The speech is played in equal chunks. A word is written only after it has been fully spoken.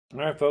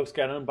Alright folks,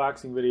 got an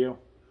unboxing video.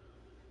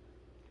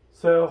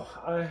 So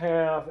I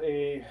have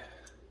a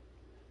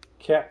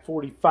Cap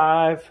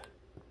 45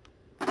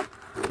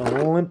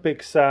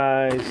 Olympic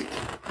sized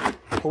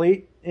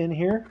plate in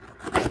here.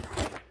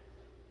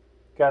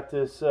 Got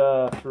this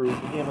through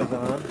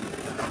Amazon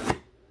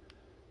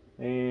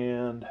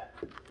and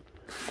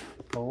I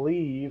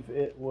believe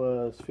it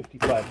was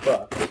 55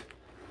 bucks.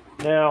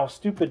 Now,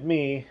 stupid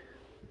me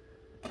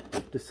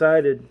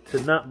decided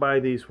to not buy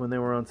these when they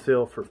were on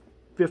sale for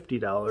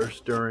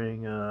 $50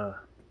 during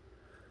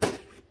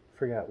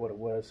forgot what it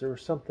was. There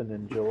was something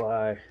in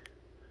July.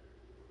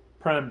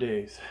 Prime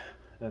Days.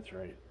 That's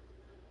right.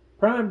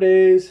 Prime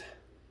Days.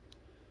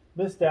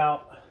 Missed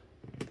out.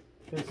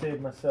 Could have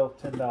saved myself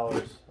 $10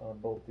 on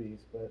both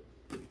these, but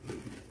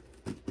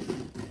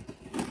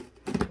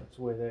that's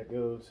the way that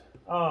goes.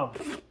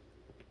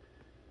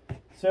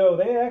 So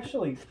they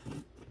actually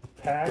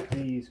pack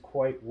these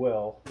quite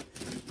well,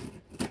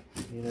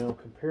 you know,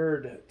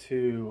 compared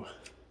to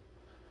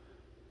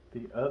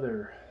the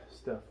other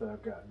stuff that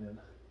I've gotten in,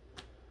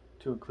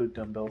 to include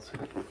dumbbells.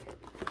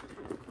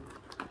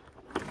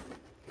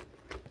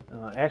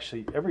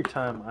 Actually, every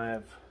time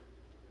I've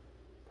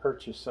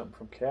purchased something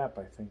from Cap,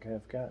 I think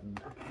I've gotten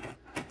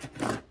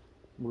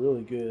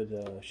really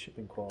good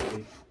shipping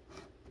quality.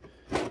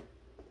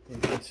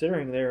 And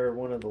considering they're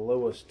one of the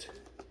lowest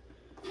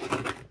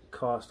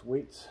cost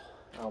weights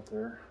out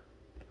there.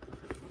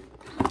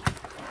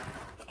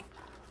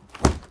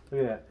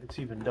 Look at that, it's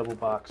even double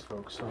boxed,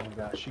 folks. Oh my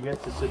gosh, you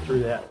get to sit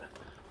through that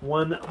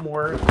one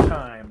more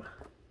time.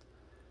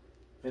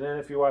 And then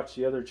if you watch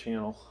the other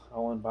channel,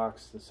 I'll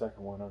unbox the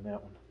second one on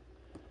that one.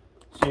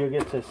 So you'll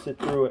get to sit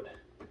through it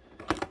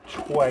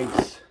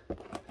twice.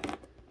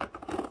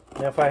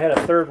 Now if I had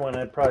a third one,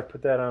 I'd probably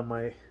put that on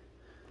my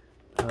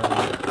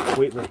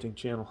weightlifting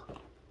channel.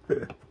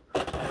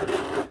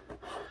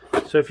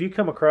 So if you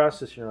come across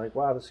this and you're like,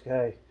 wow, this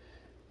guy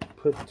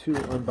put 2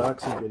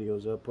 unboxing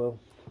videos up, well,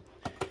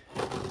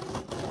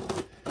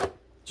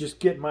 just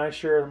get my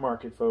share of the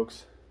market,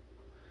 folks.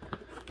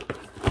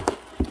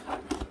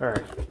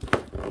 Alright.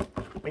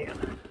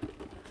 Man.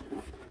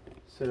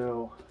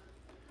 So,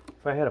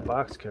 if I had a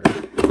box cutter,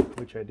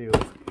 which I do.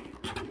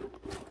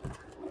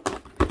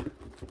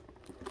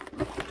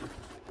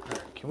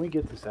 Alright, can we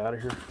get this out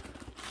of here?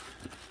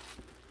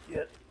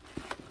 Yeah.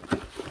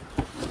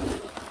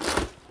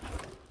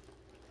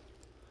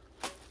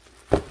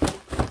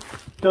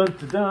 Dun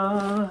dun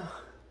dun!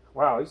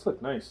 Wow, these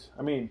look nice.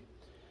 I mean,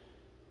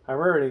 I've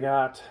already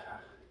got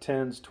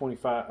 10s,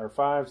 25, or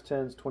 5s,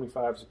 10s,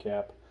 25s a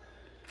cap.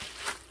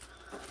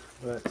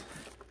 But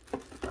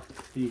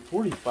the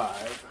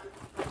 45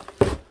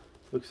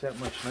 looks that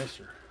much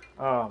nicer.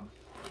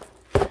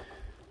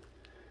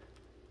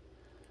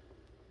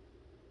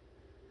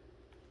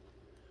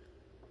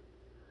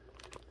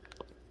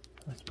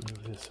 Let's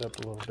move this up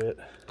a little bit.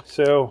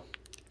 So,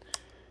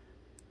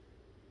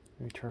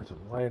 let me turn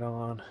some light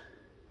on.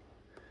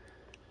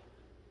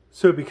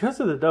 So because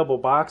of the double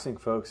boxing,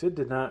 folks, it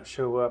did not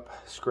show up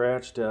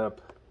scratched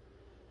up.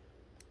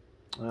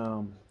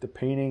 The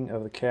painting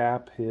of the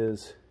cap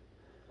is,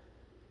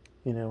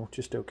 you know,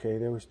 just okay.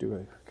 They always do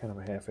a kind of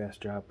a half-assed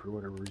job for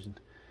whatever reason.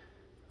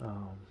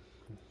 Some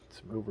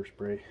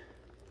overspray.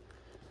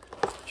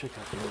 Check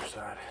out the other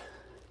side.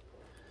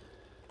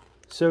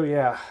 So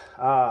yeah,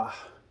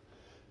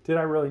 did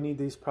I really need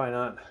these? Probably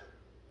not.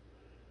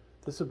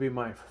 This will be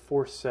my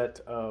 4th set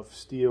of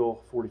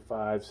steel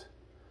 45s.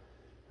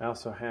 I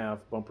also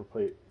have bumper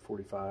plate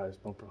 45s,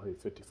 bumper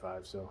plate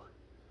 55s, so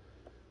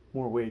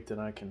more weight than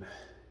I can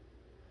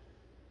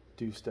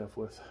do stuff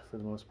with for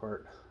the most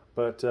part.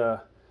 But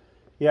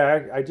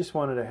yeah, I just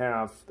wanted to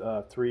have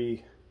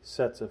 3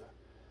 sets of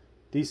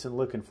decent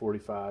looking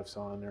 45s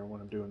on there when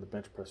I'm doing the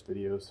bench press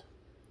videos.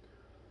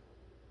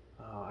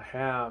 I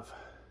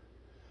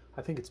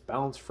think it's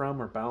Balance From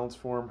or Balance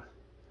Form.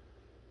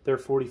 Their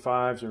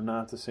 45s are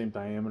not the same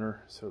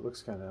diameter, so it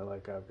looks kind of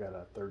like I've got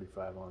a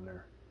 35 on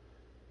there.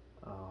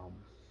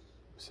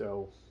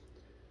 So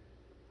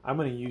I'm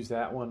going to use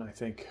that one, I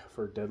think,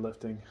 for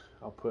deadlifting.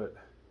 I'll put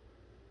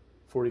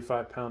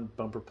 45-pound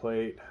bumper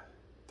plate,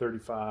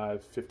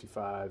 35,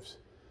 55s,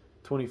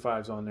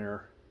 25s on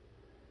there,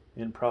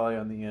 and probably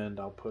on the end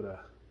I'll put if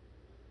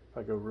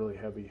I go really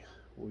heavy,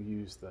 we'll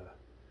use the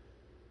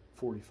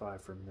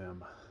 45 from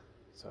them.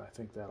 So I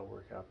think that'll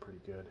work out pretty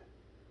good,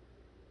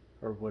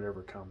 or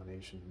whatever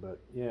combination. But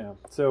yeah,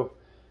 so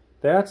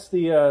that's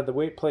the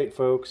weight plate,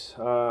 folks.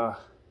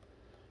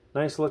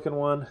 Nice looking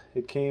one.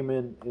 It came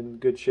in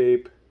good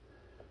shape.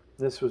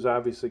 This was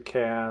obviously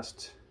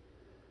cast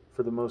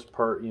for the most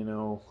part. You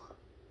know,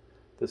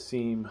 the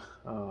seam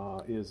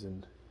is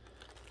in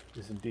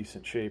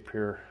decent shape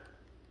here,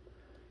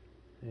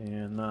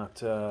 and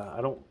not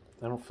I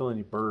don't feel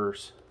any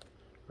burrs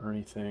or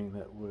anything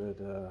that would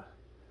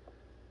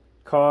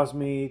cause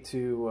me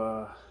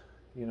to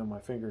you know, my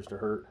fingers to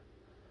hurt.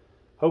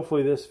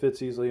 Hopefully this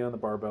fits easily on the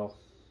barbell.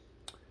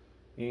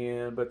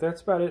 But that's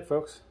about it,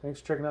 folks.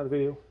 Thanks for checking out the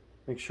video.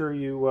 Make sure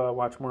you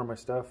watch more of my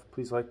stuff.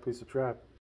 Please like, please subscribe.